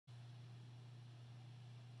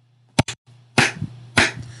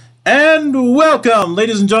And welcome,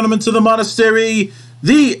 ladies and gentlemen, to the monastery,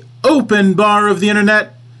 the open bar of the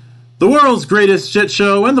internet, the world's greatest shit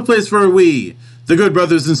show, and the place where we, the good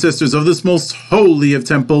brothers and sisters of this most holy of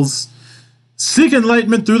temples, seek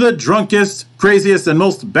enlightenment through the drunkest, craziest, and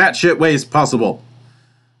most batshit ways possible.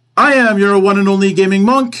 I am your one and only gaming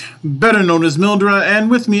monk, better known as Mildra, and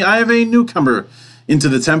with me I have a newcomer into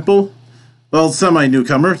the temple. Well,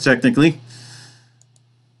 semi-newcomer, technically.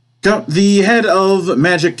 The head of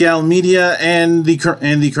Magic Gal Media and the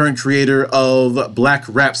current creator of Black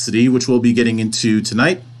Rhapsody, which we'll be getting into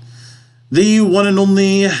tonight. The one and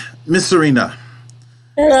only Missrena.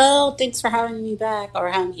 Hello, thanks for having me back,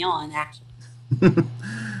 or having me on, actually.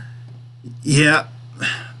 Yeah.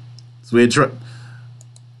 So we had a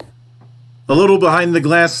little behind the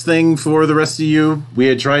glass thing for the rest of you. We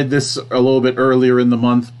had tried this a little bit earlier in the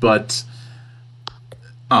month, but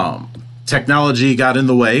technology got in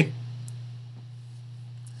the way,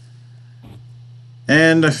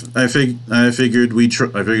 and I figured we'd try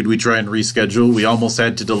and reschedule. We almost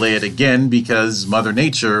had to delay it again because Mother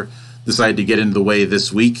Nature decided to get in the way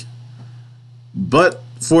this week, but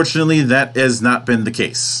fortunately that has not been the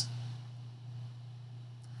case.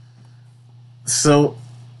 So,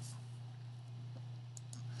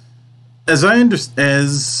 as I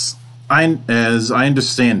understand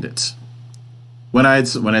it, when I'd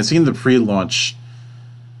seen the pre-launch,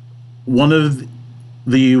 one of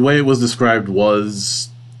the way it was described was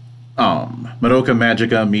Madoka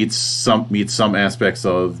Magica meets some aspects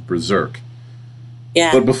of Berserk.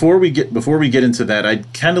 Yeah. But before we get into that,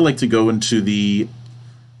 I'd kind of like to go into the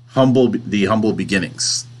humble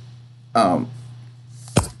beginnings. Okay.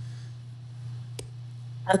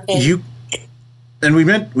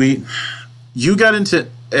 You got into,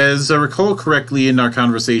 as I recall correctly in our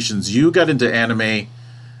conversations, you got into anime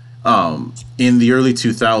in the early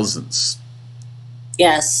 2000s.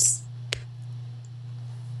 Yes.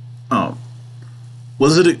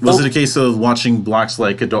 Was it a case of watching blocks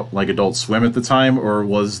like Adult Swim at the time, or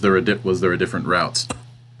was there a different route?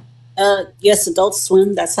 Yes, Adult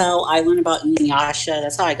Swim. That's how I learned about Inuyasha.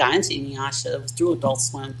 That's how I got into Inuyasha. It was through Adult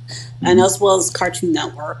Swim, and as well as Cartoon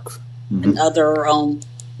Network and other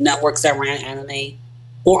networks that ran anime.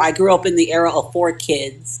 Or I grew up in the era of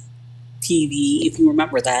 4Kids TV, if you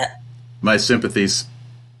remember that. My sympathies.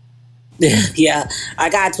 Yeah,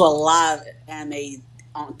 I got into a lot of anime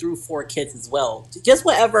through 4Kids as well. Just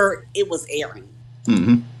whatever it was airing.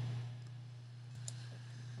 Mm-hmm.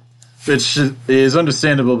 Which is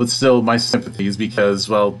understandable, but still my sympathies because,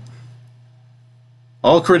 well,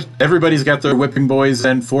 everybody's got their whipping boys,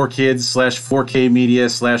 and 4Kids/4K Media/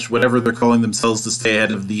 whatever they're calling themselves to stay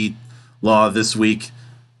ahead of the law this week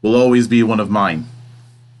will always be one of mine.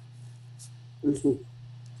 Mm-hmm.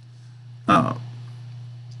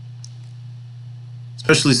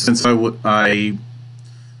 Especially since I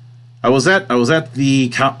was at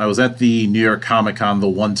the New York Comic Con the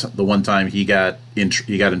one time he got in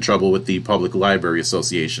trouble with the Public Library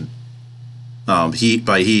Association. I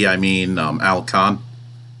mean Al Khan,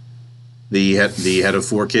 the head of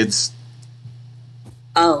 4Kids.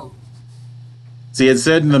 Oh. So he had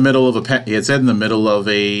said in the middle of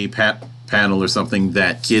a panel or something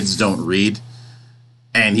that kids don't read,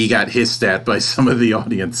 and he got hissed at by some of the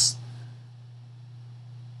audience.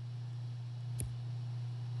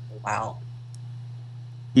 Wow.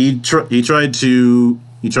 He tried to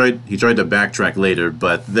backtrack later,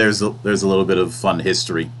 but there's a little bit of fun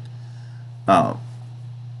history.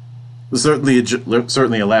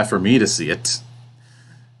 Certainly a laugh for me to see it,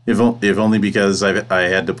 if only because I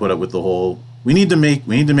had to put up with the whole we need to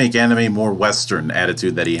make anime more Western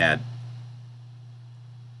attitude that he had.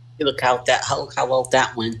 Look how well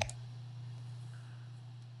that went.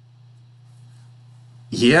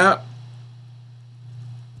 Yeah.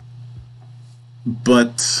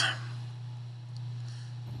 But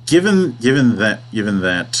given that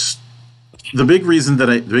the big reason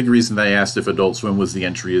that I asked if Adult Swim was the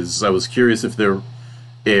entry is I was curious if there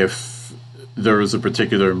was a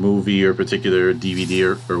particular movie or particular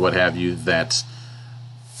DVD or what have you that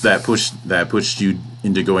pushed you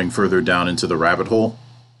into going further down into the rabbit hole.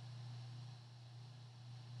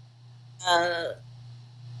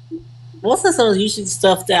 Most of those usually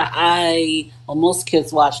stuff that most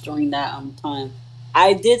kids watch during that time.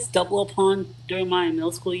 I did stumble upon during my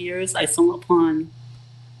middle school years. I stumbled upon,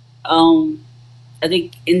 I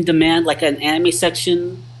think In Demand, like an anime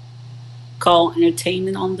section called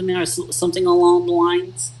Entertainment on Demand or something along the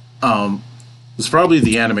lines. It was probably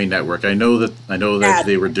the Anime Network. I know that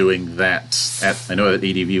they were doing that. I know that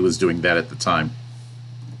ADV was doing that at the time.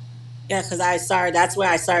 Yeah, because that's where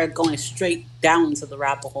I started going straight down into the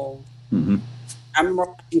rabbit hole. Mm-hmm. I remember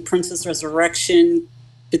watching Princess Resurrection,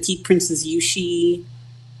 Petite Princess Yushi.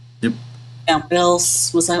 Yep. And what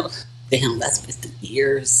else was that? Damn, that's been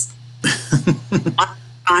years.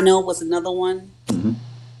 Ano was another one. Mm-hmm.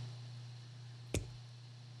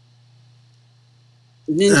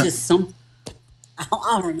 Ninja some. I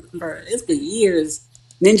don't remember. It's been years.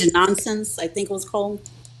 Ninja Nonsense, I think it was called.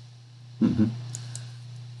 Mm-hmm.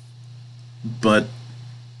 But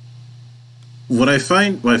what I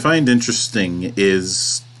find interesting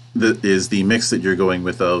is the mix that you're going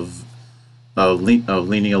with of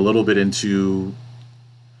leaning a little bit into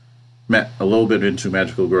magical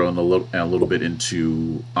girl and a little bit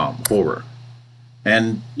into horror,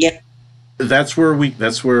 and yeah, that's where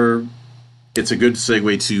it's a good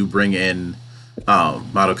segue to bring in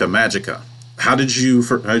Madoka Magica. How did you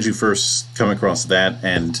first come across that,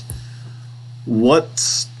 and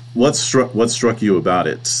what struck you about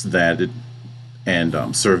it that it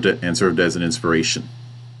served as an inspiration?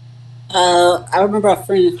 I remember a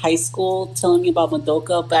friend in high school telling me about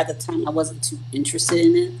Madoka, but at the time I wasn't too interested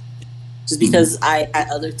in it, just because I had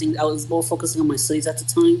other things. I was more focusing on my studies at the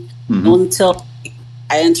time. Mm-hmm. Not until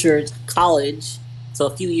I entered college, so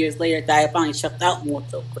a few years later, that I finally checked out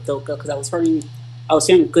Madoka because I was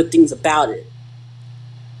hearing good things about it.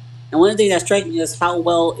 And one of the things that struck me is how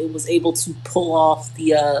well it was able to pull off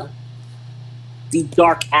the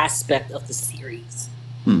dark aspect of the series.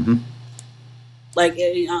 Mm-hmm. Like,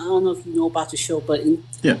 I don't know if you know about the show, but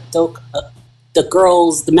yeah.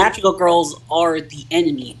 The magical girls are the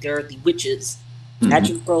enemy. They're the witches. Mm-hmm.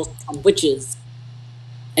 Magical girls become witches,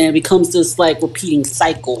 and it becomes this like repeating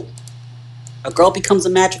cycle. A girl becomes a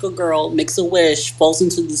magical girl, makes a wish, falls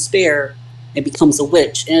into despair, and becomes a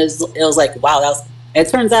witch. And it was like, wow, it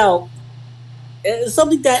turns out it's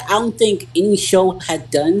something that I don't think any show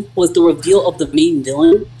had done, was the reveal of the main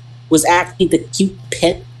villain was actually the cute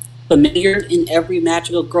pet familiar in every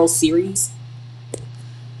magical girl series.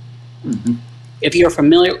 Mm-hmm. If you're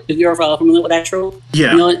familiar with that trope,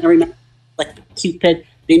 yeah, you know, every like cute pet,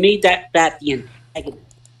 they made that the antagonist.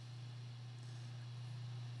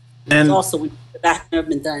 And also that's never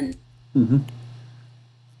been done. Mm-hmm.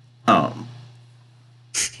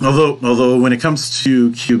 Although when it comes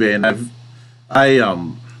to Cube, and I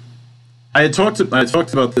had talked about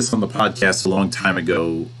this on the podcast a long time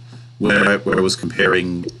ago, where I was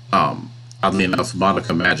comparing, oddly enough,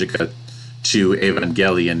 Madoka Magica to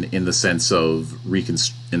Evangelion in the sense of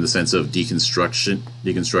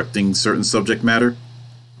deconstructing certain subject matter.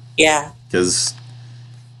 Yeah, because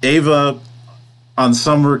Eva, on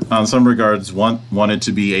some regards, wanted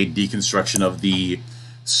to be a deconstruction of the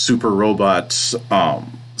super robot style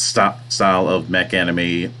of mech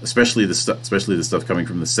anime, especially the stuff coming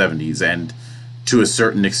from the 70s, and to a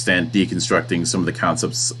certain extent deconstructing some of the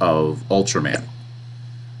concepts of Ultraman.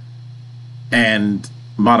 And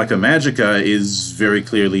Madoka Magica is very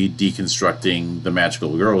clearly deconstructing the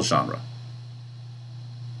magical girl genre.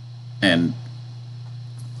 And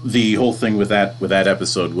the whole thing with that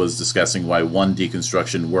episode was discussing why one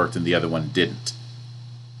deconstruction worked and the other one didn't.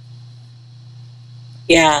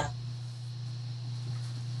 Yeah.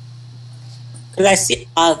 Because I see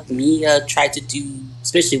a lot of media try to do,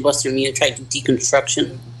 especially Western media, try to do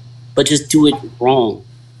deconstruction, but just do it wrong.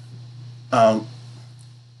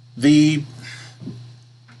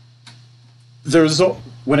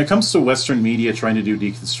 When it comes to Western media trying to do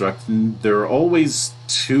deconstruction, there are always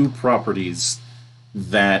two properties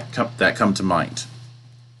that come to mind.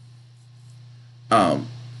 One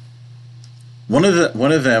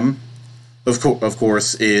of them, of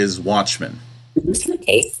course, is Watchmen.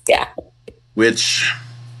 Okay, yeah. Which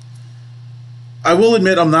I will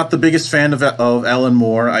admit I'm not the biggest fan of Alan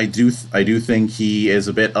Moore. I do think he is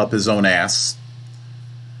a bit up his own ass.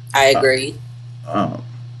 I agree.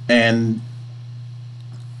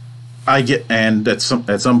 And at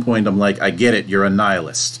some point I'm like, I get it, you're a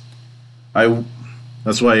nihilist.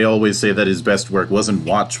 That's why I always say that his best work wasn't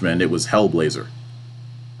Watchmen, it was Hellblazer.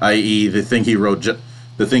 i.e. the thing he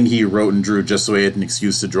wrote and drew just so he had an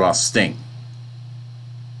excuse to draw Sting.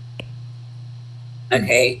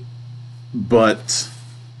 Okay. But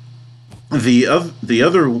the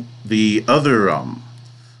other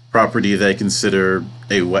property that I consider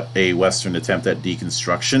a Western attempt at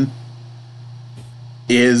deconstruction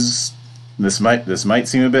is, this might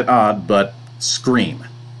seem a bit odd, but Scream.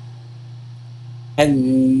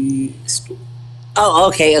 And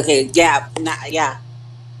okay, yeah, yeah.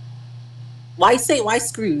 Why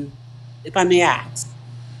Scream, if I may ask?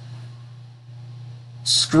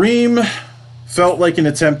 Scream felt like an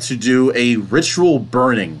attempt to do a ritual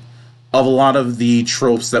burning of a lot of the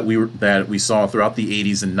tropes that we saw throughout the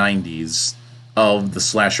 80s and 90s of the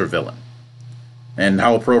slasher villain. And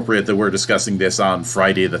how appropriate that we're discussing this on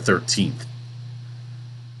Friday the 13th.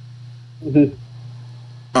 Mm-hmm.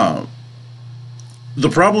 The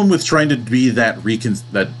problem with trying to be that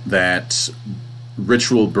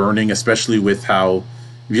ritual burning, especially with how,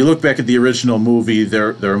 if you look back at the original movie,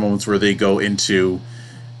 there are moments where they go into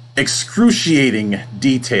excruciating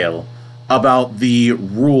detail about the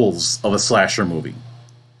rules of a slasher movie.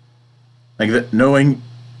 Like that,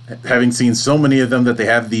 having seen so many of them, that they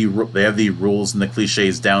have the rules and the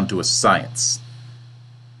cliches down to a science.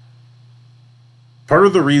 Part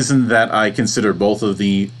of the reason that I consider both of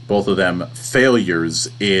them failures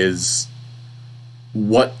is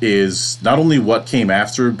not only what came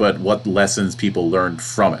after, but what lessons people learned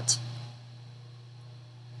from it.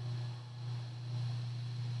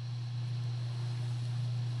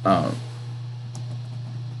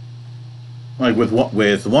 Like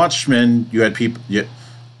with Watchmen, you had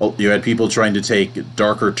people trying to take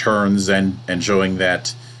darker turns and showing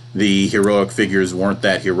that the heroic figures weren't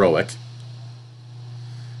that heroic.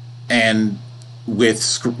 And with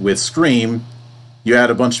Scream, you had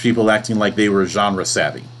a bunch of people acting like they were genre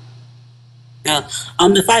savvy.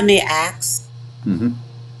 If I may ask,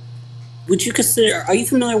 would you consider? Are you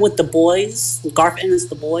familiar with The Boys? Garth Ennis'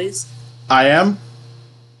 The Boys. I am.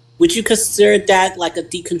 Would you consider that like a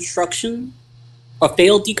deconstruction, a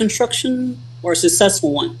failed deconstruction, or a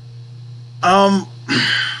successful one?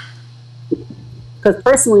 Because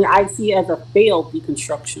personally, I see it as a failed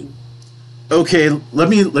deconstruction. Okay, let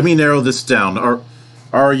me narrow this down.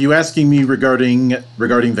 Are you asking me regarding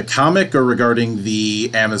the comic or regarding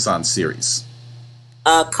the Amazon series?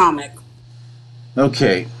 Comic.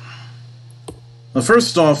 Okay. Well,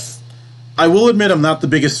 first off, I will admit I'm not the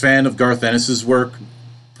biggest fan of Garth Ennis' work,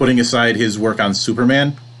 putting aside his work on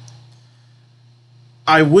Superman.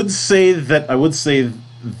 I would say that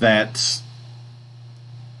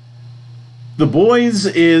The Boys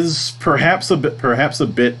is perhaps a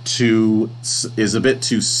bit too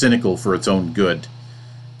cynical for its own good,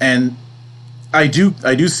 and I do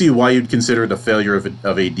see why you'd consider it a failure of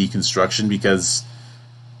a deconstruction, because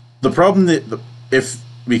the problem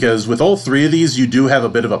because with all three of these you do have a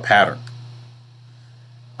bit of a pattern,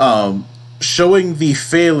 showing the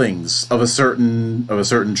failings of a certain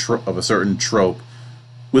trope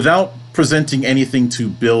without presenting anything to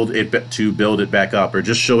build it back up, or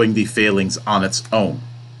just showing the failings on its own.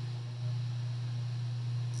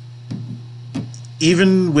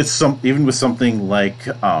 Even with something like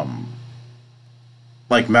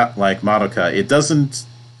Madoka, it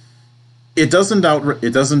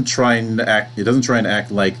doesn't try and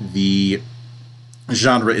act like the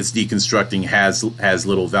genre it's deconstructing has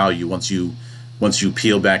little value once you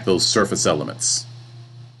peel back those surface elements.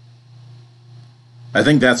 I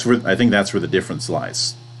think that's where the difference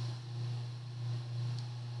lies.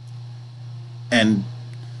 And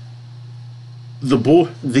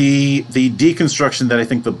the deconstruction that I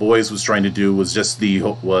think The Boys was trying to do was just the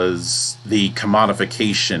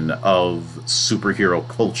commodification of superhero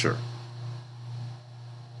culture,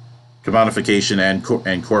 commodification and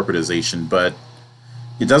corporatization, but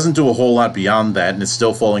it doesn't do a whole lot beyond that, and it's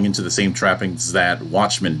still falling into the same trappings that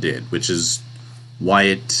Watchmen did, which is why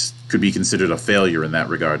it could be considered a failure in that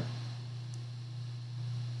regard.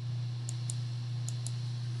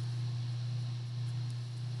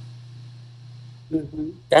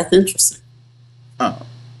 That's interesting.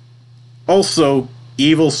 Also,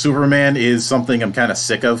 evil Superman is something I'm kind of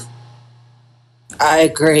sick of. I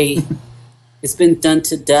agree. It's been done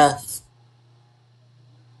to death.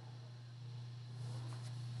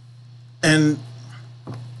 And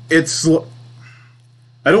it's...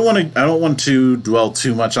 I don't want to dwell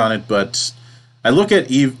too much on it, but I look at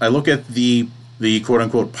the quote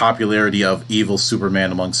unquote popularity of evil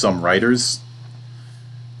Superman among some writers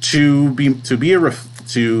to be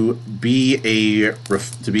a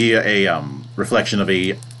reflection of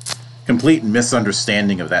a complete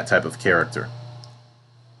misunderstanding of that type of character.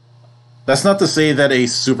 That's not to say that a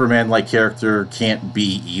Superman-like character can't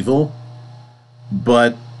be evil,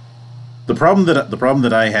 but the problem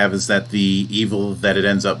that I have is that the evil that it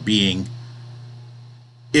ends up being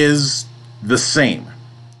is the same.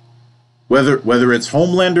 Whether it's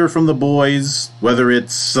Homelander from The Boys, whether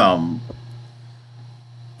it's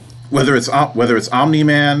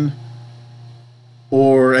Omni-Man,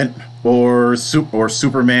 or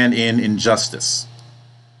Superman in Injustice.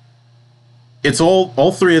 It's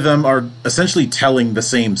all three of them are essentially telling the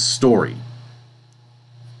same story.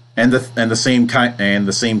 And the same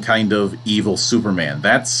kind of evil Superman.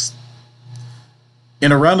 That's,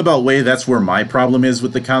 in a roundabout way, that's where my problem is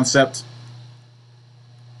with the concept.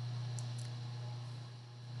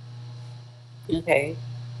 Okay.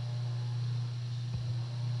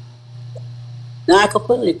 No, I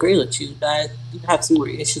completely agree with you. I do have some more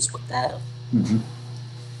issues with that.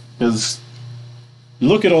 Because you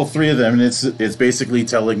look at all three of them, and it's basically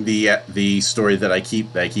telling the story that I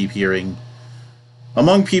keep hearing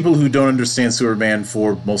among people who don't understand Superman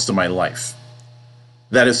for most of my life.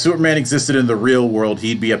 That if Superman existed in the real world,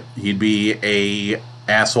 he'd be a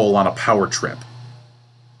asshole on a power trip.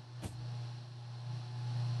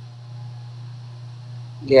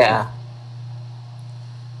 Yeah.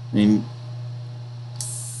 I mean,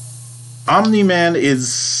 Omni-Man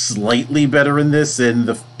is slightly better in this in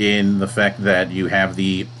the fact that you have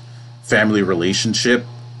the family relationship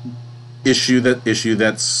issue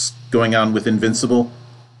that's going on with Invincible,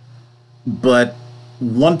 but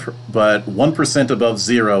 1% above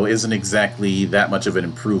zero isn't exactly that much of an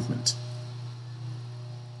improvement.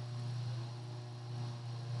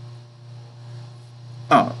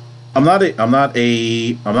 Oh, I'm not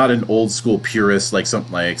an old school purist like some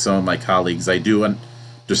of my colleagues. I do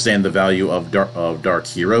understand the value of dark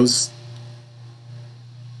heroes,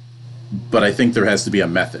 but I think there has to be a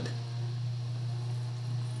method.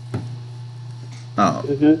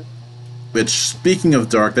 Which, speaking of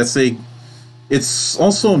dark, it's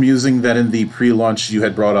also amusing that in the pre-launch you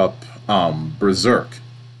had brought up Berserk,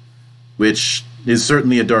 which is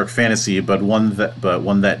certainly a dark fantasy, but one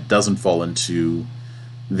that doesn't fall into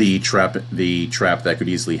the trap that could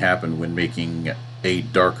easily happen when making a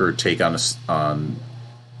darker take on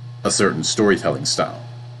a certain storytelling style.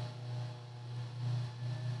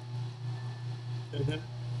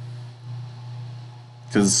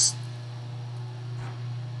 Because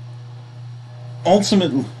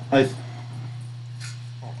ultimately,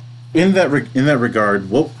 in that regard,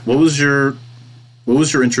 what was your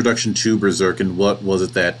introduction to Berserk, and what was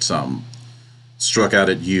it that struck out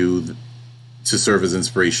at you to serve as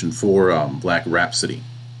inspiration for Black Rhapsody?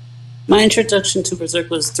 My introduction to Berserk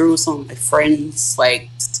was through some of my friends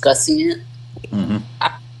discussing it.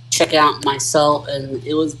 I checked it out myself, and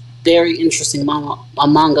it was very interesting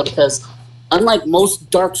manga because unlike most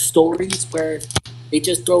dark stories where they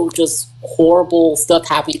just throw horrible stuff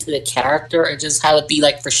happening to the character and just have it be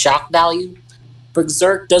for shock value,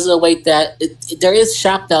 Berserk does it in a way that there is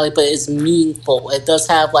shock value, but it's meaningful. It does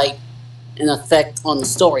have an effect on the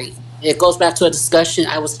story. It goes back to a discussion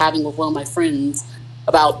I was having with one of my friends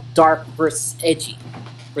about dark versus edgy.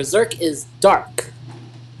 Berserk is dark.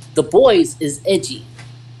 The Boys is edgy.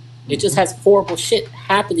 It just has horrible shit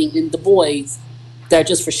happening in The Boys that are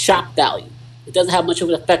just for shock value. It doesn't have much of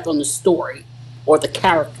an effect on the story or the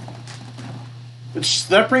character. Which,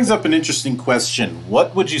 that brings up an interesting question.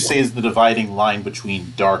 What would you say is the dividing line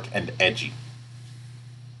between dark and edgy?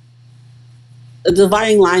 The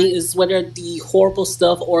dividing line is whether the horrible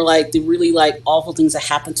stuff or the really awful things that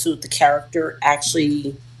happen to the character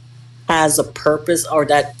actually has a purpose, or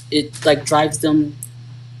that it drives them.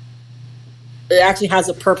 It actually has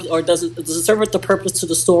a purpose, or does it serve the purpose to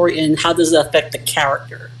the story, and how does it affect the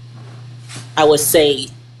character? I would say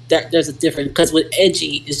that there's a difference, because with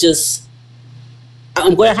edgy, it's just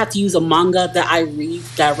I'm going to have to use a manga that I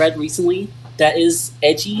read recently that is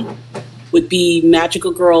edgy. Would be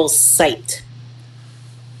Magical Girl Sight.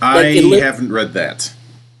 I haven't read that.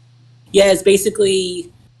 Yeah, it's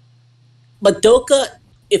basically Madoka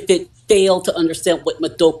if it failed to understand what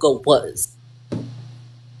Madoka was.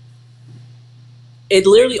 It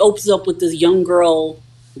literally opens up with this young girl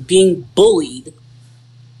being bullied,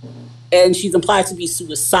 and she's implied to be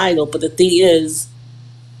suicidal, but the thing is,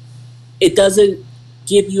 it doesn't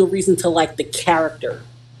give you a reason to like the character.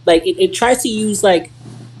 It tries to use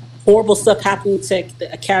horrible stuff happening to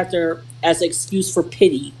a character as an excuse for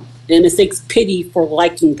pity, and it mistakes pity for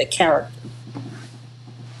liking the character.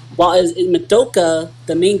 While in Madoka,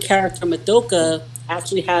 the main character Madoka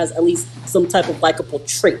actually has at least some type of likable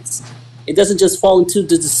traits. It doesn't just fall into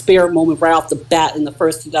the despair moment right off the bat in the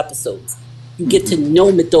first few episodes. You get to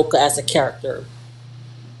know Madoka as a character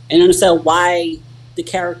and understand why the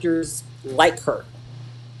characters like her.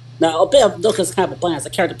 Now, a bit of Madoka is kind of a bland as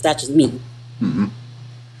a character, but that's just me. Mm-hmm.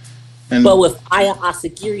 But with Aya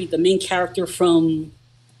Asagiri, the main character from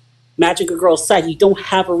Magical Girl Sight, you don't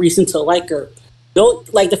have a reason to like her. Though,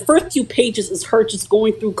 the first few pages is her just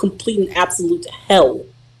going through complete and absolute hell.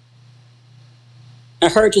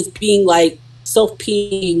 And her just being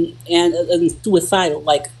self-pitying and suicidal.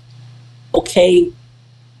 Okay,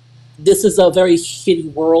 this is a very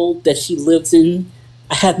shitty world that she lives in.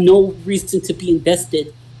 I have no reason to be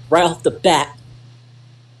invested right off the bat.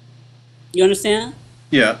 You understand?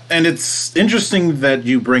 Yeah, and it's interesting that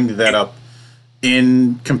you bring that up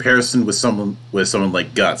in comparison with someone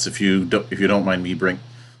like Guts. If you don't mind me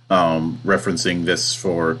referencing this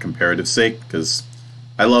for comparative sake, because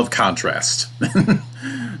contrast.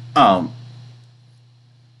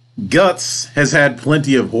 Guts has had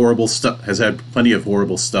plenty of horrible stuff.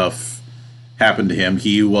 Happen to him.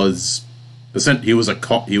 He was a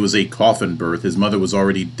coffin birth. His mother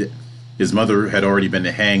had already been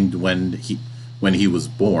hanged when he was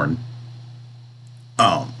born.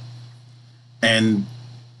 And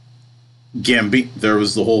there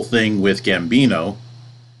was the whole thing with Gambino,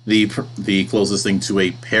 the closest thing to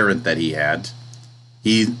a parent that he had.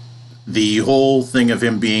 The whole thing of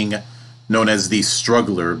him being known as the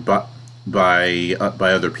struggler, but by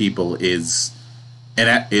other people is an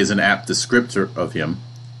apt descriptor of him.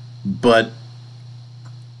 But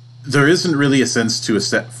there isn't really a sense to a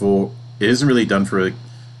set for. It isn't really done for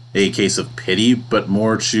a case of pity, but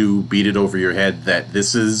more to beat it over your head that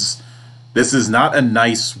this is not a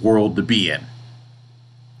nice world to be in.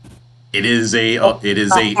 It is a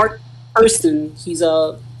hard person. He's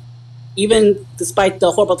even despite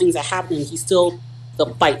the horrible things that happen, he's still the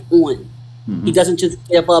fight on. Mm-hmm. He doesn't just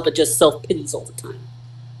give up and just self-pities all the time.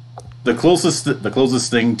 The closest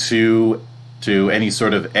thing to any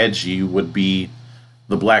sort of edgy would be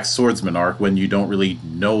the Black Swordsman arc, when you don't really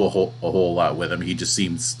know a whole lot with him. He just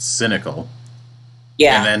seems cynical.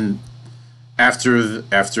 Yeah. And then after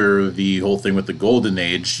the whole thing with the Golden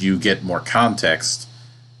Age, you get more context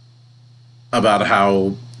about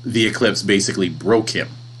how the eclipse basically broke him,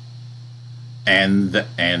 and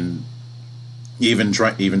even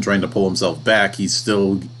trying to pull himself back, he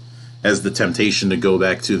still has the temptation to go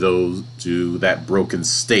back to that broken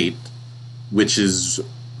state, which is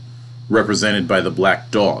represented by the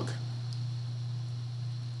Black Dog.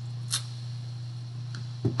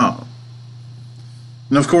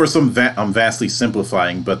 And of course, I'm vastly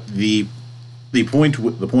simplifying, but the point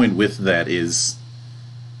with that is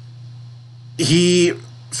he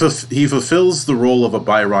fulfills the role of a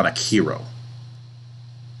Byronic hero,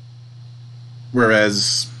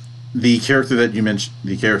 whereas the character that you mentioned,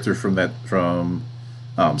 the character from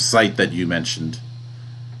Sight that you mentioned,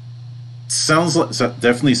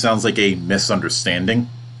 definitely sounds like a misunderstanding.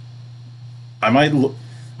 I might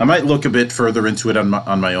look a bit further into it on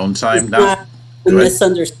my own time. It's not a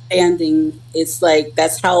misunderstanding. It's like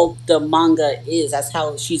that's how the manga is. That's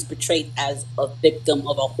how she's portrayed, as a victim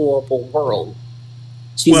of a horrible world.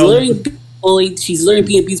 She's learning being bullied. She's learning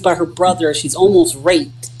being abused by her brother. She's almost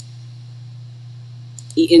raped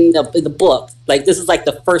in the book. Like, this is like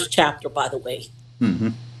the first chapter, by the way. Mm-hmm.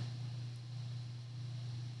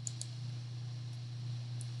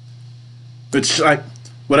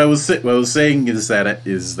 What I was saying is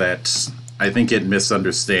that I think it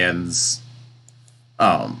misunderstands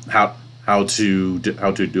how to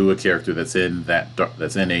do a character that's in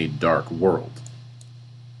a dark world.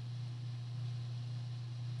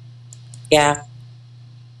 Yeah.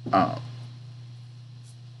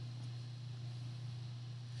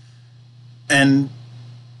 And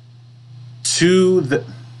to that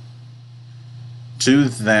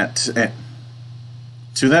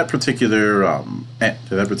particular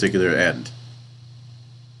end,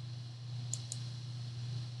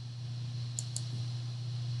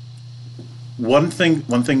 one thing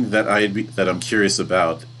that I'm curious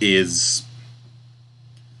about is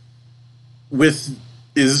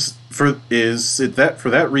for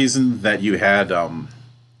that reason that you had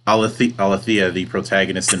Alethea, the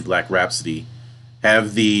protagonist in Black Rhapsody,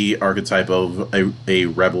 have the archetype of a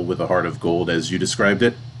rebel with a heart of gold, as you described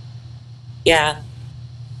it? Yeah.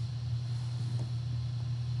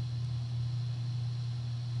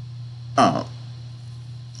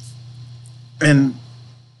 And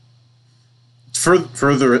to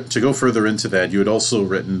go further into that, you had also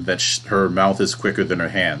written that her mouth is quicker than her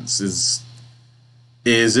hands. Is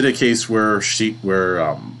it a case where she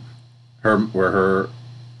can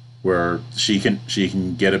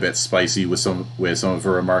get a bit spicy with some of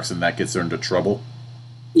her remarks, and that gets her into trouble?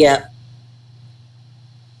 Yeah.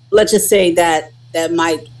 Let's just say that's a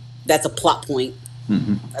plot point.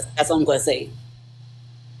 Mm-hmm. That's all I'm going to say.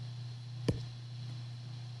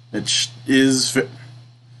 It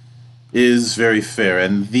is very fair,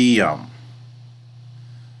 and the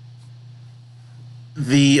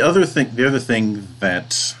other thing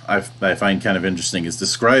that I find kind of interesting is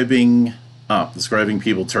describing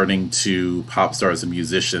people turning to pop stars and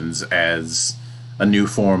musicians as a new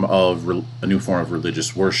form of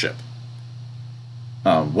religious worship.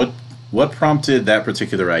 What prompted that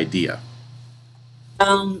particular idea?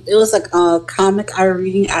 It was like a comic I was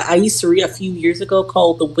reading. I used to read a few years ago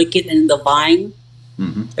called The Wicked and the Vine.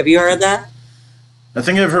 Mm-hmm. Have you heard of that? I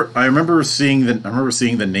think I've heard. I remember seeing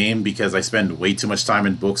the name because I spend way too much time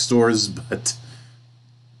in bookstores. But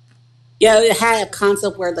Yeah, it had a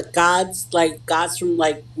concept where the gods, like gods from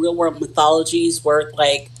like real world mythologies, were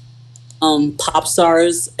like pop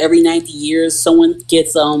stars. Every 90 years, someone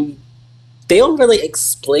gets They don't really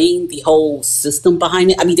explain the whole system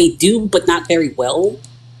behind it. I mean, they do, but not very well.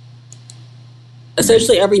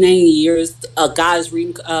 Essentially, every 90 years, a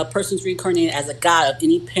person's reincarnated as a god of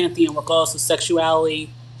any pantheon, regardless of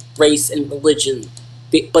sexuality, race, and religion.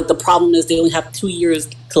 But the problem is they only have 2 years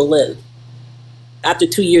to live. After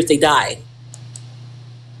 2 years, they die.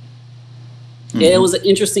 Mm-hmm. It was an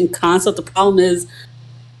interesting concept. The problem is,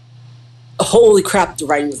 holy crap, the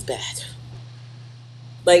writing was bad.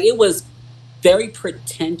 Like, it was very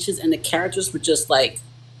pretentious, and the characters were just like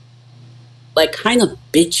kind of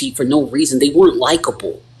bitchy for no reason. They weren't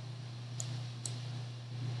likable.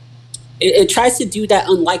 It tries to do that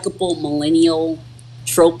unlikable millennial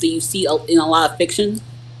trope that you see in a lot of fiction.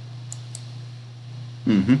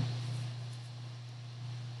 Mm-hmm.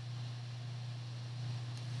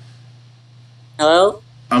 Hello?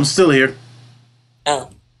 I'm still here. Oh.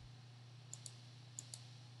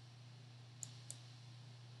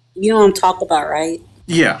 You know what I'm talking about, right?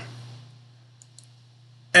 Yeah.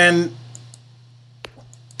 And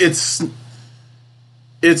it's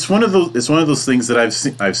one of those things that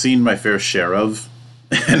I've seen my fair share of,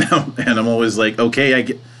 and I'm always like, okay, I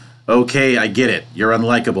get it. You're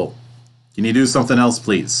unlikable. Can you do something else,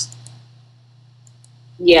 please?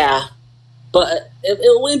 Yeah, but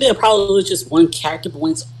it wouldn't be a problem if it was just one character, but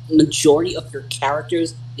when it's majority of your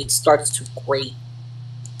characters, it starts to grate.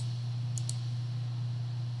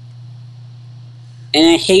 And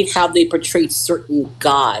I hate how they portrayed certain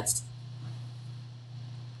gods.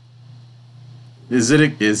 Is it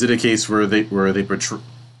a case where they portray?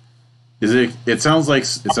 It sounds like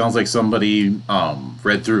somebody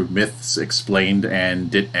read through Myths Explained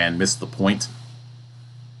and missed the point.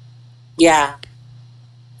 Yeah,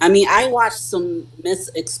 I mean, I watched some Myths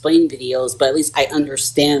Explained videos, but at least I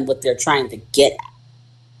understand what they're trying to get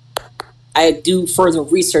at. I do further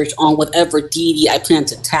research on whatever deity I plan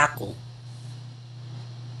to tackle.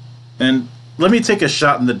 And let me take a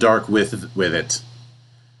shot in the dark with it.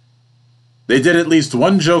 They did at least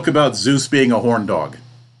one joke about Zeus being a horn dog.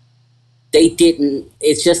 They didn't.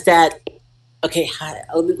 It's just that. Okay,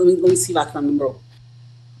 let me see if I can remember.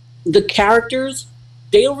 The characters,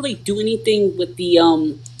 they don't really do anything with the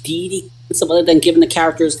deity, other than giving the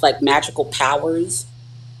characters like magical powers.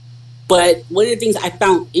 But one of the things I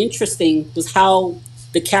found interesting was how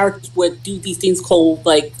the characters would do these things called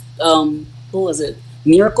like what was it?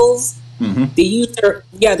 Miracles. Mm-hmm. They use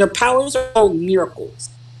their powers are called miracles,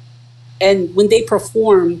 and when they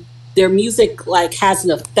perform, their music like has an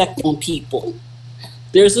effect on people.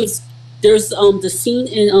 There's the scene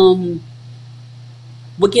in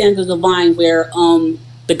Wicked and the Divine where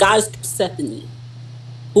the goddess Persephone,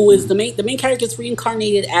 who is the main character, is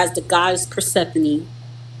reincarnated as the goddess Persephone,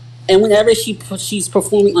 and whenever she's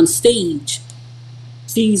performing on stage,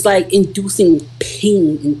 she's like inducing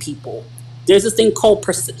pain in people. There's this thing called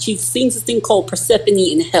she sings this thing called Persephone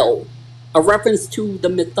in Hell, a reference to the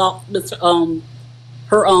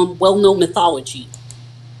her well-known mythology.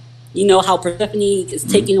 You know how Persephone is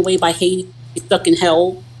taken away by Hades, is stuck in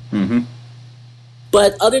hell. Mm-hmm.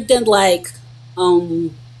 But other than like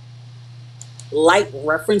light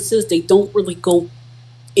references, they don't really go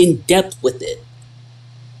in depth with it.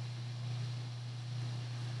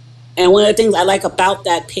 And one of the things I like about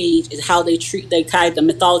that page is how they tie the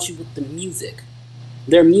mythology with the music.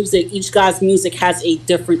 Their music, each god's music has a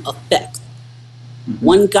different effect. Mm-hmm.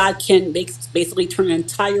 One god can basically turn an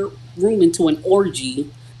entire room into an orgy.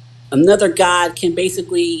 Another god can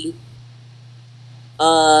basically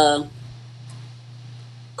cause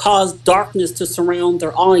darkness to surround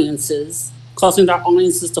their audiences, causing their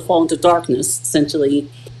audiences to fall into darkness, essentially.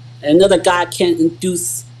 Another god can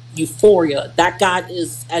induce euphoria. That god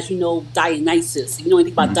is, as you know, Dionysus. If you know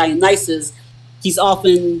anything about Dionysus, he's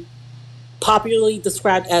often popularly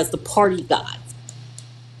described as the party god.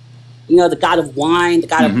 You know, the god of wine, the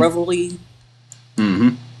god of revelry.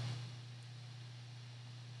 Mm-hmm.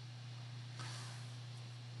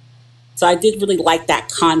 So I did really like that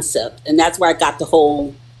concept, and that's where I got the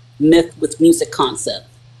whole myth with music concept.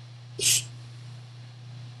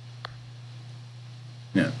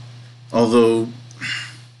 Yeah. Although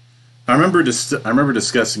I remember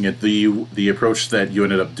discussing it. The approach that you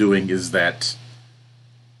ended up doing is that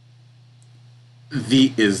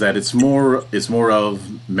it's more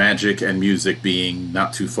of magic and music being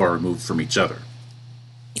not too far removed from each other.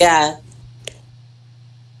 Yeah.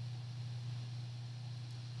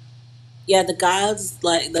 Yeah, the gods,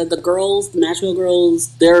 like the girls, the magical girls,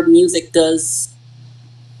 their music does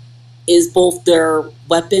is both their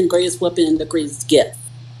greatest weapon, and their greatest gift.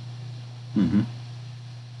 Mm-hmm.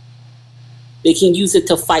 They can use it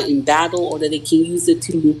to fight in battle, or they can use it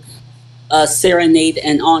to serenade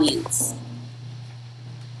an audience.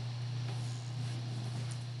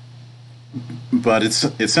 But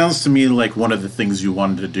it sounds to me like one of the things you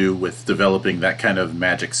wanted to do with developing that kind of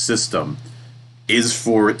magic system is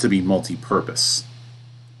for it to be multi-purpose.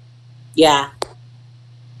 Yeah.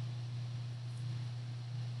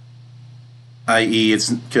 I.e., it's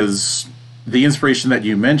because the inspiration that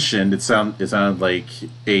you mentioned, it sounded like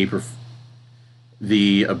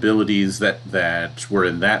the abilities that were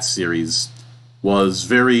in that series was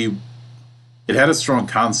very. It had a strong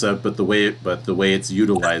concept, but the way it's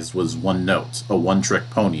utilized was one note, a one-trick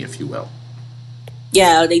pony, if you will.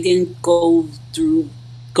 Yeah, they didn't go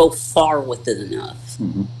far with it enough.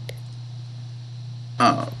 Mm-hmm.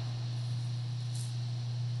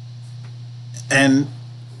 And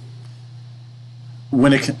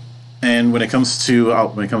when it comes to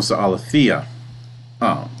Alethea,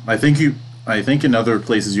 I think in other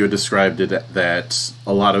places you had described it that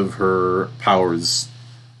a lot of her powers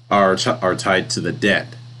are tied to the dead.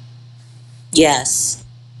 Yes,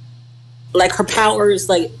 like her powers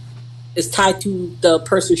is tied to the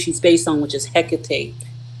person she's based on, which is Hecate.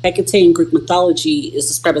 Hecate in Greek mythology is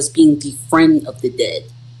described as being the friend of the dead.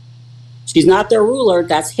 She's not their ruler,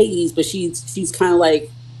 that's Hades, but she's kind of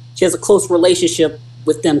like, she has a close relationship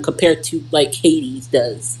with them compared to like Hades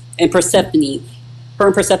does. And Persephone, her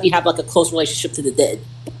and Persephone have like a close relationship to the dead.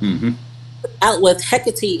 Mm-hmm. Out with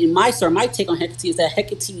Hecate, in my story, my take on Hecate is that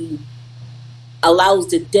Hecate allows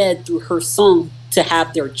the dead through her song to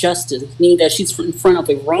have their justice, meaning that she's in front of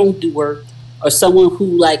a wrongdoer or someone who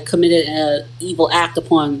like committed an evil act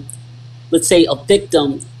upon, let's say, a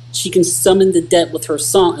victim. She can summon the dead with her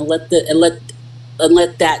song and let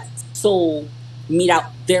that soul mete out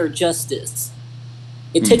their justice.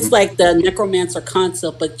 It takes like the necromancer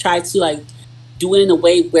concept, but tries to like do it in a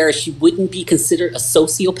way where she wouldn't be considered a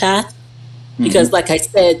sociopath. Because, like I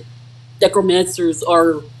said, necromancers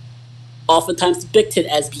are oftentimes depicted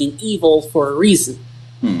as being evil for a reason.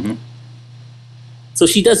 Mm-hmm. So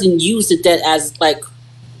she doesn't use the dead as like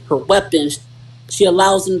her weapon. She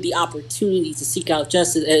allows them the opportunity to seek out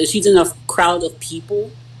justice. And if she's in a crowd of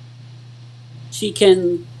people, she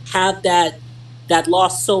can have that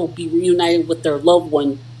lost soul be reunited with their loved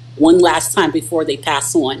one last time before they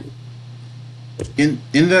pass on. In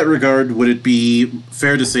that regard, would it be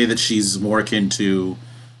fair to say that she's more akin to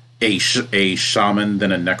a shaman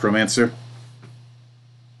than a necromancer?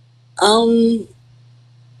 I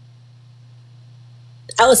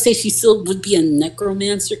would say she still would be a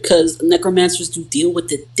necromancer, because necromancers do deal with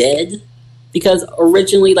the dead. Because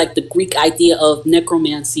originally, like, the Greek idea of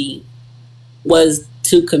necromancy was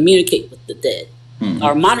to communicate with the dead. Mm-hmm.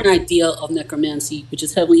 Our modern idea of necromancy, which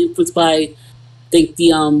is heavily influenced by, I think,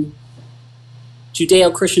 the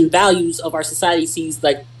Judeo-Christian values of our society, sees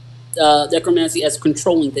like necromancy as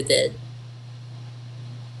controlling the dead.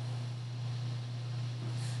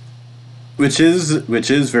 Which is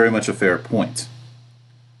very much a fair point.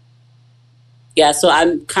 Yeah, so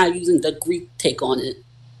I'm kind of using the Greek take on it.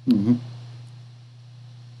 Mm-hmm.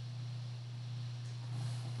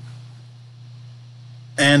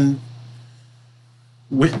 And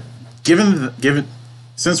given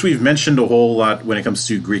since we've mentioned a whole lot when it comes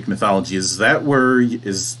to Greek mythology, is that where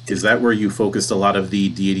you focused a lot of the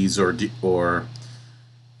deities, or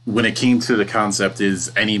when it came to the concept,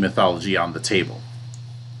 is any mythology on the table?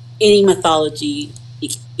 Any mythology,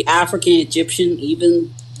 the African, Egyptian,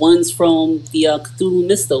 even ones from the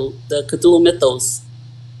Cthulhu mythos.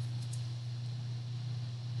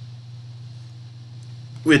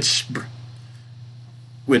 Which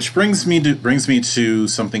brings me to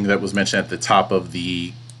something that was mentioned at the top of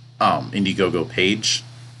the Indiegogo page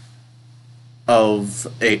of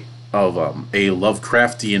a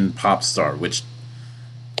Lovecraftian pop star, which,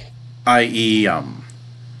 i.e.,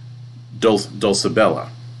 Dulcibella.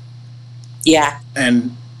 Yeah.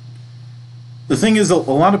 And the thing is, a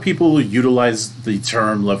lot of people utilize the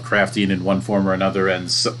term Lovecraftian in one form or another, and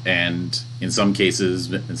in some cases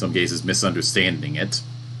misunderstanding it.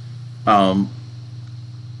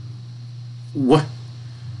 What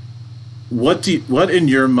in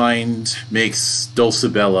your mind makes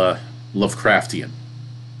Dulcibella Lovecraftian?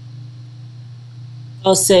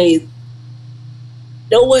 I'll say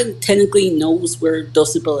no one technically knows where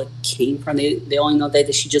Dulcibella came from. They only know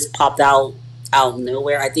that she just popped out of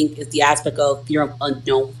nowhere. I think it's the aspect of fear of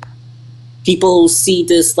unknown. People see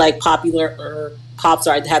this like popular or pop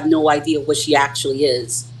star, have no idea what she actually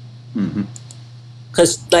is.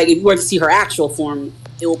 Because like if you were to see her actual form,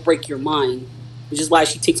 it will break your mind. which is why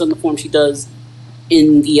she takes on the form she does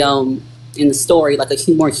in the story, like a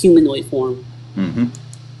more humanoid form. Mm-hmm.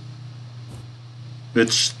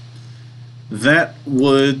 Which that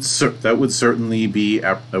would certainly be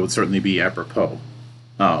apropos.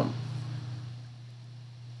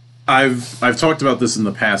 I've talked about this in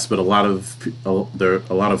the past, but there are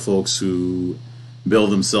a lot of folks who bill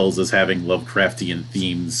themselves as having Lovecraftian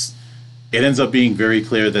themes. It ends up being very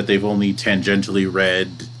clear that they've only tangentially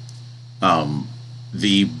read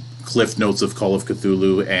the Cliff Notes of Call of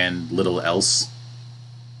Cthulhu and little else.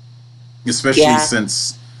 Especially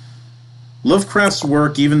since Lovecraft's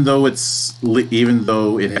work, even though it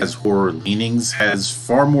has horror leanings, has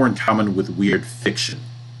far more in common with weird fiction.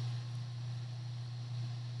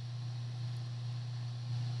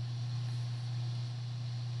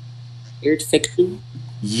 Weird fiction?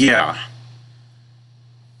 Yeah.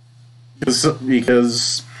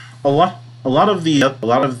 Because a lot of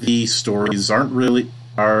the stories they're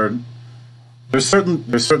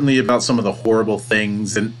certainly about some of the horrible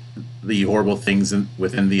things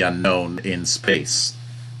within the unknown in space.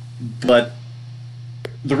 But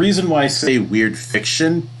the reason why I say weird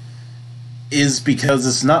fiction is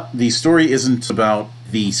because the story isn't about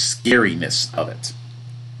the scariness of it.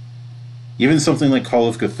 Even something like Call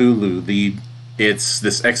of Cthulhu, it's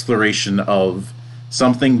this exploration of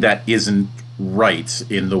something that isn't right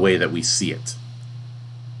in the way that we see it.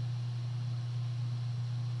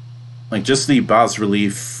 Like just the bas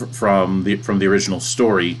relief from the original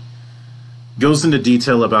story goes into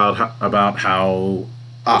detail about how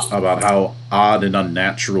odd and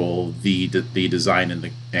unnatural the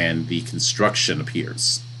design and the construction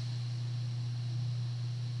appears.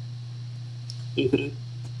 Mm-hmm.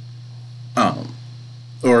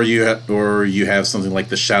 Or you have something like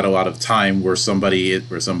The Shadow Out of Time, where somebody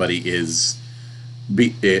is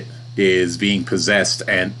being possessed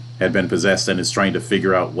and had been possessed and is trying to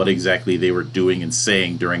figure out what exactly they were doing and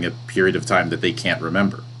saying during a period of time that they can't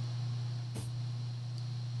remember.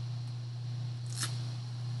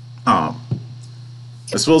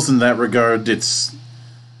 I suppose in that regard, it's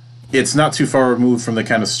not too far removed from the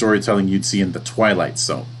kind of storytelling you'd see in The Twilight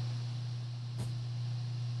Zone.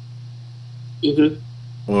 Mm-hmm.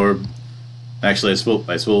 Or, actually, I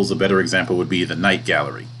suppose a better example would be The Night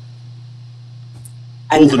Gallery.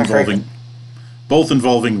 Both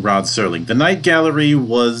involving Rod Serling. The Night Gallery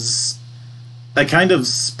was a kind of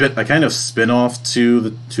spin-off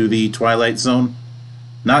to the Twilight Zone,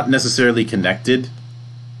 not necessarily connected.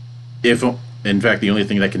 If in fact the only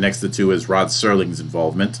thing that connects the two is Rod Serling's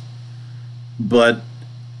involvement, but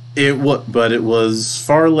it was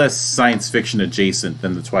far less science fiction adjacent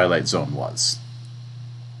than the Twilight Zone was,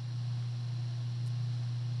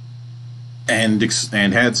 and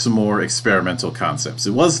had some more experimental concepts.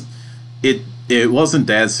 It wasn't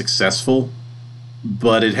as successful,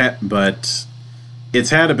 but it's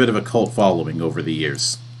had a bit of a cult following over the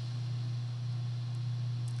years.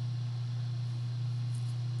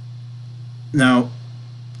 Now,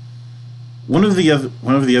 one of the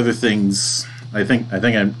other things I think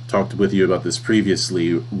I talked with you about this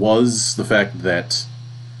previously was the fact that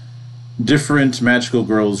different magical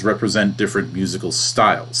girls represent different musical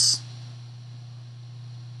styles.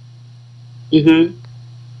 Mm-hmm.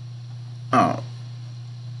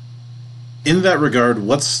 In that regard,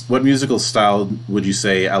 what musical style would you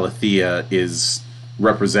say Alethea is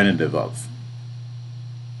representative of?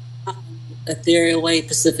 Ethereal Way,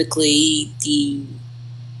 specifically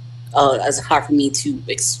it's hard for me to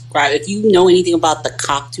describe. If you know anything about the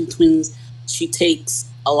Cocteau Twins, she takes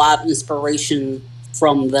a lot of inspiration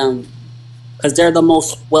from them because they're the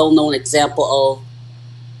most well-known example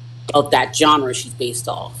of that genre she's based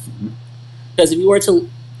off. Because if you were to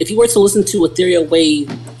listen to Ethereal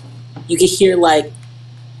Wave, you can hear like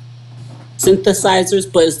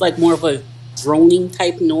synthesizers, but it's like more of a droning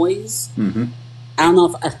type noise. Mm-hmm. I don't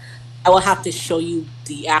know if I will have to show you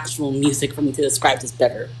the actual music for me to describe this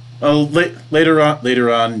better. Oh, later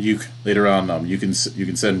on, you can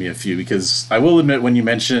send me a few, because I will admit when you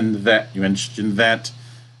mentioned that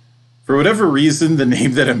for whatever reason the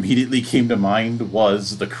name that immediately came to mind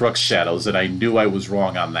was the Crux Shadows, and I knew I was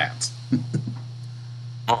wrong on that.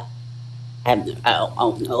 I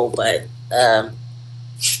don't know, but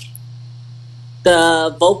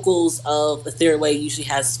the vocals of Ethereal Way usually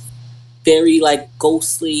has very like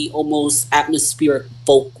ghostly, almost atmospheric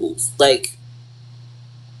vocals, like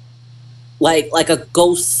a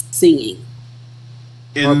ghost singing.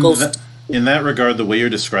 In that regard, the way you're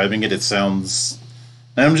describing it, it sounds.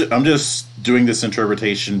 I'm just doing this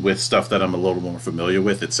interpretation with stuff that I'm a little more familiar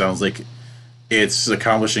with. It sounds like it's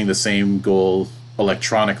accomplishing the same goal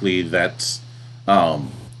electronically that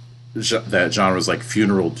genres like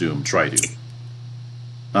Funeral Doom try to.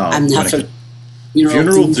 I'm not sure.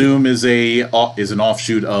 Funeral Doom is an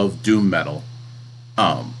offshoot of doom metal.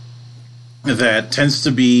 That tends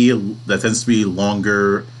to be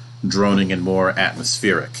longer, droning, and more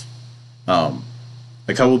atmospheric. A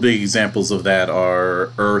couple of big examples of that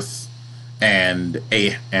are Earth and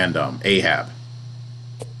Ahab.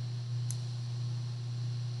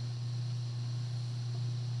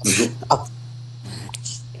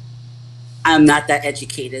 I'm not that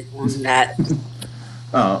educated on that.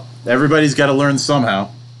 Everybody's got to learn somehow,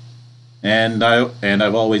 and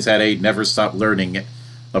I've always had a never stop learning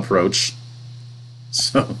approach.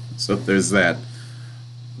 So there's that.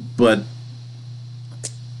 But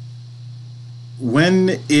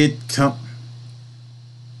when it comes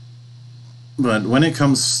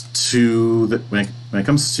to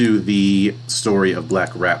the story of Black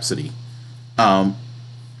Rhapsody, are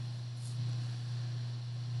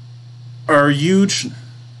you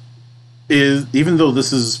even though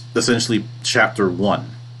this is essentially chapter 1,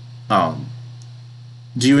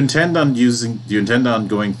 do you intend on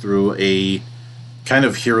going through a kind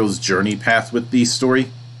of hero's journey path with the story?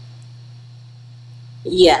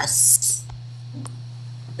 Yes.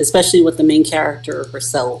 Especially with the main character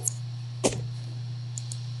herself.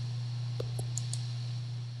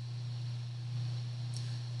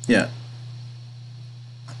 Yeah.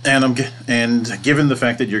 And given the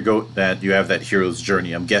fact that you have that hero's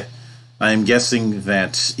journey, I'm guessing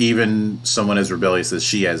that even someone as rebellious as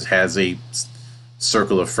she has a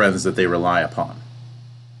circle of friends that they rely upon.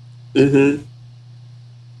 Mm-hmm.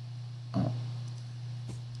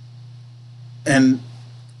 And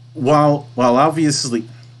while obviously,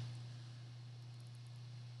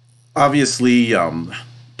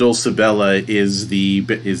 Dulcibella is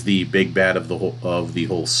the big bad of the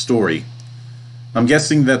whole story. I'm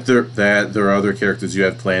guessing that there are other characters you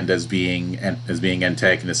have planned as being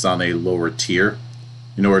antagonists on a lower tier,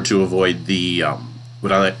 in order to avoid the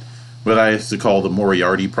what I have to call the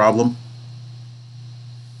Moriarty problem.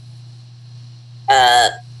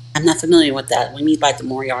 I'm not familiar with that. What do you mean by the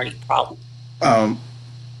Moriarty problem?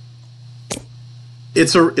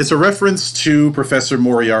 It's a reference to Professor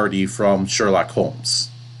Moriarty from Sherlock Holmes,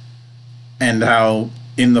 and how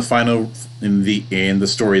in the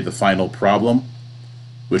story The Final Problem,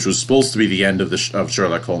 which was supposed to be the end of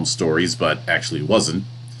Sherlock Holmes stories, but actually wasn't.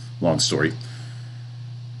 Long story.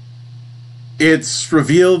 It's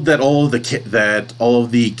revealed that all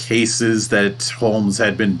of the cases that Holmes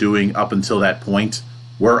had been doing up until that point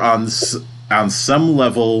were on some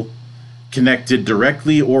level connected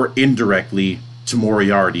directly or indirectly to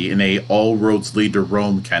Moriarty in a all roads lead to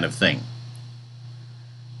Rome kind of thing.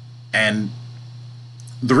 And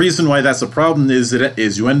the reason why that's a problem is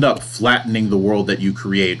you end up flattening the world that you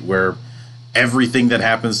create, where everything that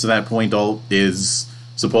happens to that point is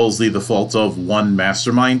supposedly the fault of one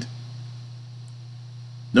mastermind.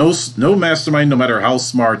 No mastermind, no matter how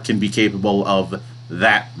smart, can be capable of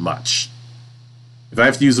that much. If I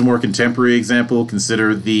have to use a more contemporary example,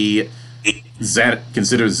 consider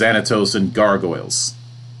Xanatos and Gargoyles.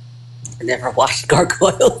 I never watched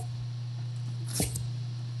Gargoyles.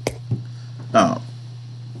 Oh.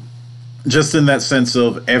 Just in that sense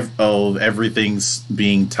of everything's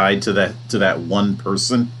being tied to that one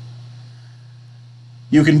person.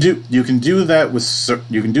 You can do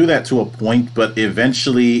that to a point, but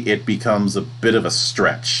eventually it becomes a bit of a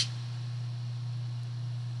stretch.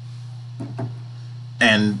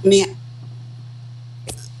 And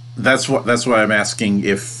that's why I'm asking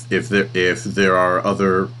if there are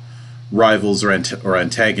other rivals or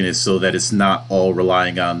antagonists, so that it's not all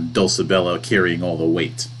relying on Dulcibella carrying all the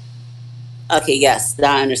weight. Okay, yes,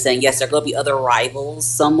 now I understand. Yes, there are going to be other rivals,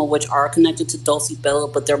 some of which are connected to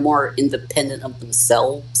Dulcibella, but they're more independent of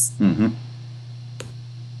themselves. Mm-hmm.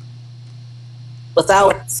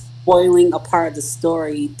 Without spoiling a part of the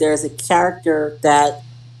story, there's a character that,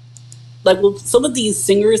 like with some of these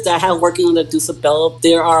singers that I have working on the Dulcibella,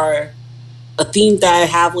 there are a theme that I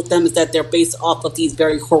have with them is that they're based off of these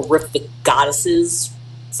very horrific goddesses,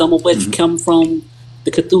 some of which come from the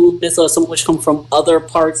Cthulhu myth, or some of which come from other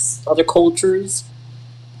cultures,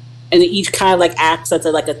 and they each kind of like acts as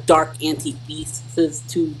a dark antithesis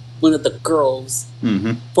to one of the girls.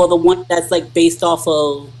 Mm-hmm. For the one that's like based off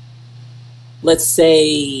of, let's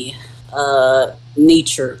say,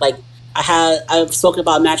 nature. Like I've spoken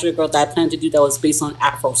about a magical girl that I planned to do that was based on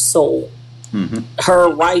Afro Soul. Mm-hmm. Her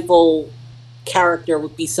rival character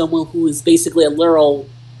would be someone who is basically a literal,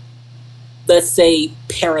 let's say,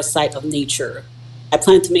 parasite of nature. I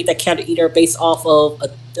plan to make that character either based off of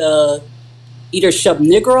either Shub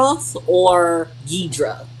Niggurath or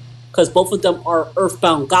Ydra. because both of them are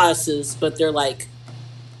earthbound goddesses, but they're like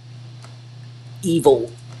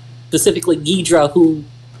evil. Specifically, Ghidra, who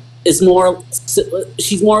is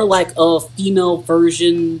she's more like a female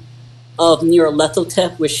version of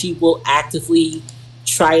Nyarlathotep, where she will actively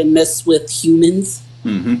try and mess with humans.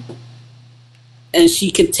 Mm-hmm. And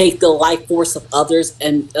she can take the life force of others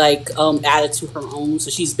and add it to her own. So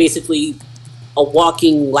she's basically a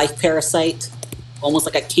walking life parasite, almost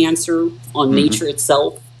like a cancer on nature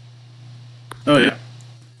itself. Oh yeah.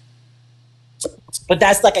 But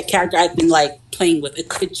that's like a character I've been like playing with. It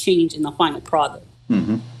could change in the final product.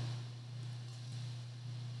 Mm-hmm.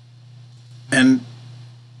 And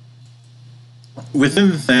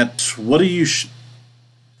within that, what do you?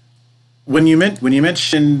 When you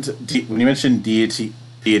mentioned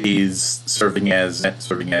deities serving as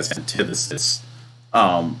antithesis,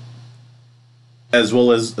 as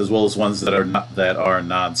well as ones that are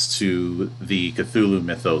nods to the Cthulhu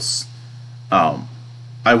mythos,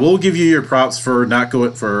 I will give you your props for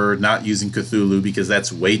not using Cthulhu, because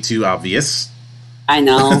that's way too obvious. I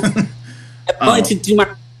know. I wanted to do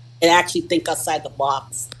and actually think outside the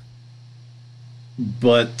box.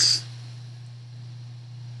 But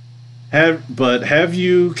have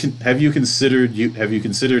you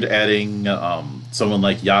considered adding someone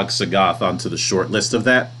like Yog-Sothoth onto the short list of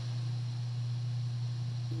that?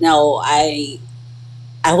 No, I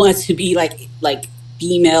want it to be like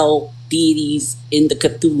female deities in the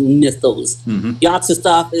Cthulhu mythos. Mm-hmm.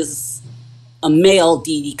 Yog-Sothoth is a male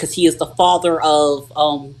deity because he is the father of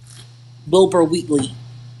Wilbur Wheatley.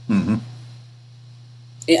 Mm-hmm.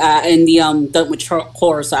 In the Dark Mature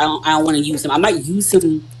Horror, so I don't want to use him. I might use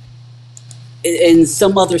him in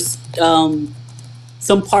some other some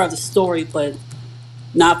part of the story, but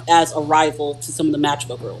not as a rival to some of the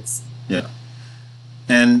magical girls. Yeah,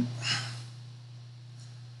 and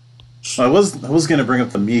I was going to bring up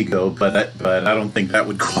the Migo, but I don't think that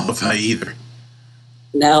would qualify either.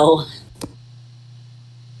 No.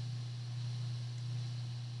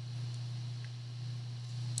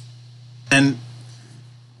 And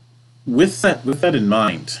with that in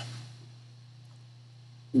mind,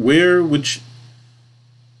 where would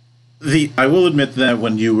I will admit that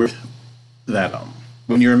when you were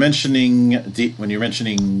mentioning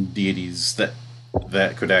deities that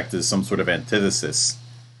could act as some sort of antithesis,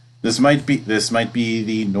 this might be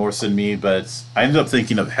the Norse in me, but I ended up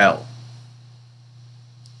thinking of Hel.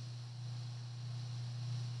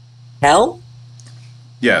 Hel?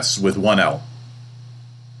 Yes, with one L.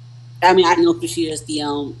 I mean, I know who she is, the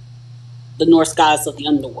Norse goddess of the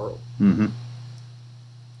underworld. Mm-hmm.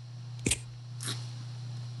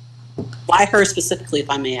 Why her specifically, if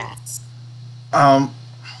I may ask?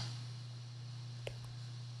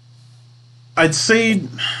 I'd say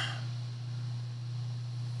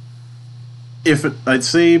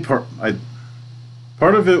part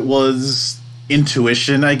of it was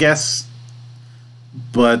intuition, I guess,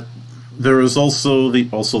 but there was also the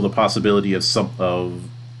possibility of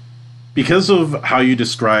because of how you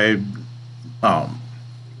described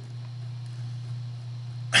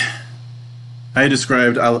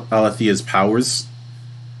Alethea's powers.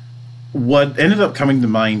 What ended up coming to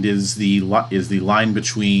mind is the line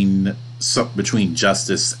between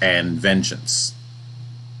justice and vengeance.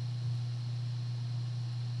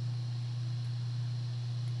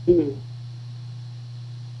 Mm.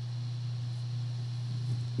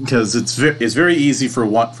 Because it's very easy for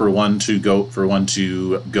one to go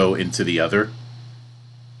into the other,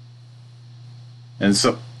 and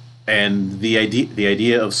the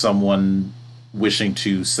idea of someone wishing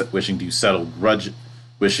to settle grudge,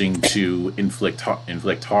 wishing to inflict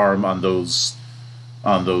harm on those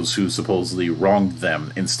who supposedly wronged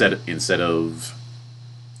them, instead of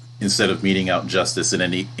meting out justice in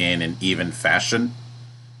an even fashion,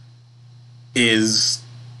 is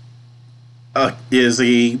a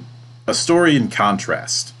story in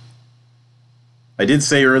contrast. I did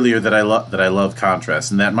say earlier that I love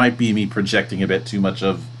contrast, and that might be me projecting a bit too much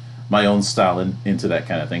of my own style into that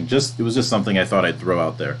kind of thing. It was just something I thought I'd throw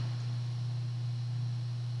out there.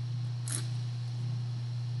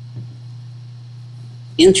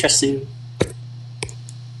 Interesting.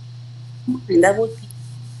 And that would be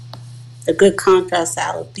a good contrast to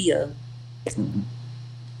Alethea. Mm-hmm.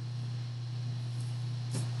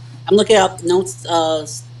 I'm looking up notes,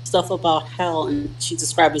 stuff about Hel, and she's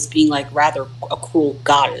described as being like rather a cruel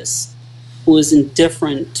goddess who is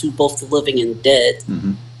indifferent to both the living and dead.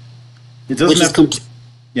 Mm-hmm. It doesn't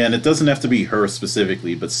and it doesn't have to be her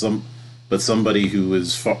specifically, but somebody who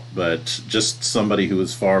is somebody who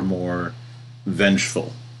is far more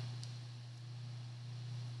vengeful.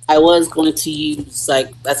 I was going to use, like,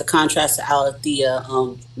 as a contrast to Alethea,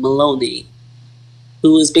 Maloney,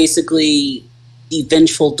 who is basically the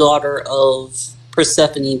vengeful daughter of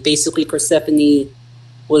Persephone. Basically, Persephone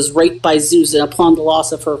was raped by Zeus, and upon the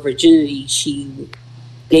loss of her virginity, she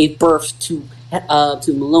gave birth to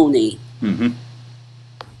Maloney. Mm-hmm.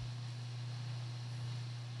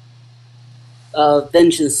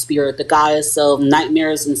 Vengeance spirit, the goddess of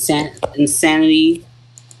nightmares and insanity,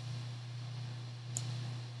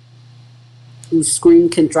 whose scream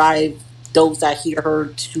can drive those that hear her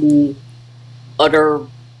to utter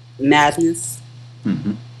madness.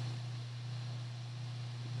 Mm-hmm.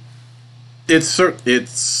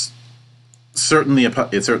 It's certainly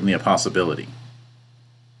a possibility.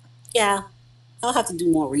 Yeah, I'll have to do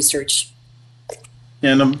more research.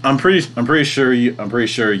 And I'm pretty sure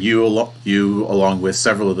you along with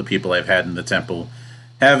several of the people I've had in the temple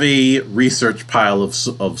have a research pile of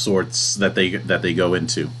sorts that they go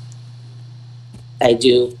into. I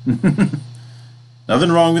do.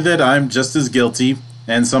 Nothing wrong with it. I'm just as guilty,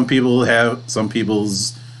 and some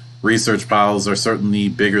people's research piles are certainly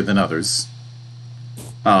bigger than others.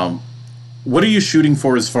 What are you shooting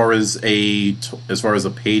for as far as a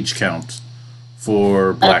page count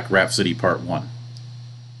for Black Rhapsody Part 1?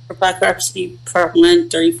 For Black Rhapsody Part 1,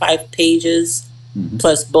 35 pages, mm-hmm.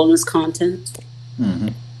 plus bonus content. Mm-hmm.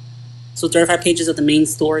 So 35 pages of the main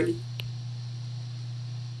story.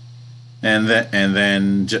 And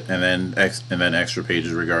then extra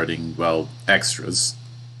pages regarding, well, extras.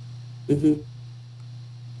 Mm-hmm.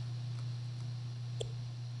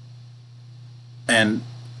 And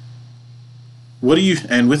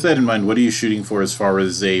with that in mind, what are you shooting for as far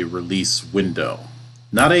as a release window?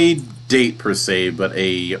 Not a date per se, but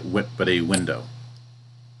a window.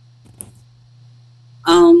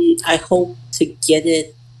 I hope to get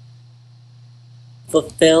it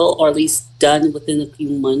fulfilled, or at least done within a few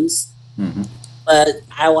months. Mm-hmm. But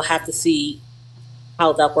I will have to see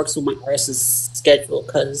how that works with my artist's schedule,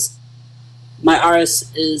 because my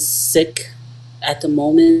artist is sick at the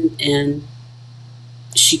moment, and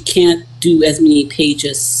she can't do as many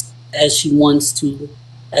pages as she wants to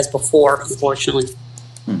as before, unfortunately.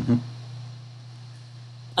 Mm-hmm.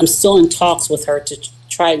 I'm still in talks with her to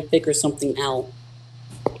try and figure something out.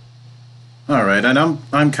 All right, and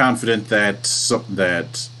I'm confident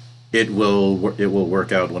that it will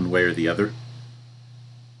work out one way or the other.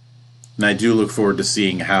 And I do look forward to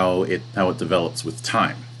seeing how it develops with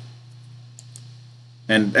time.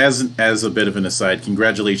 And as a bit of an aside,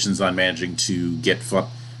 congratulations on managing to get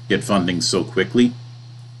funding so quickly.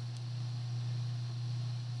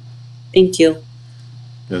 Thank you.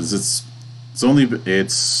 Because it's only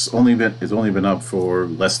been up for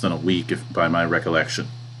less than a week, by my recollection.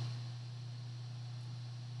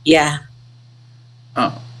 Yeah.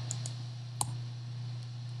 Oh.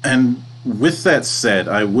 And with that said,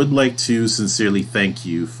 I would like to sincerely thank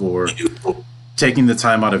you for taking the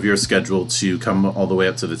time out of your schedule to come all the way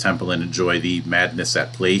up to the temple and enjoy the madness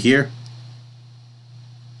at play here.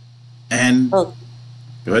 And go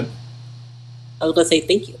ahead. I was going to say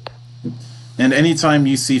thank you. And anytime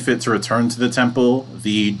you see fit to return to the temple,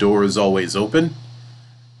 the door is always open.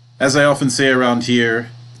 As I often say around here,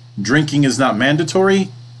 drinking is not mandatory,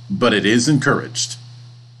 but it is encouraged.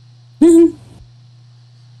 Mm-hmm.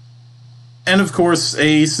 And of course,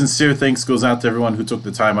 a sincere thanks goes out to everyone who took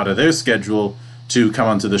the time out of their schedule to come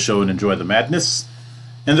onto the show and enjoy the madness.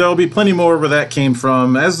 And there will be plenty more where that came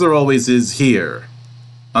from, as there always is here,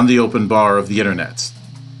 on the open bar of the internet.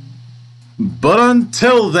 But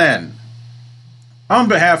until then, on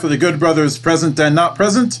behalf of the good brothers present and not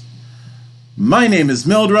present, my name is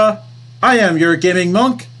Mildra, I am your gaming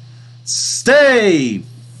monk. Stay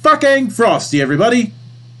fucking frosty, everybody!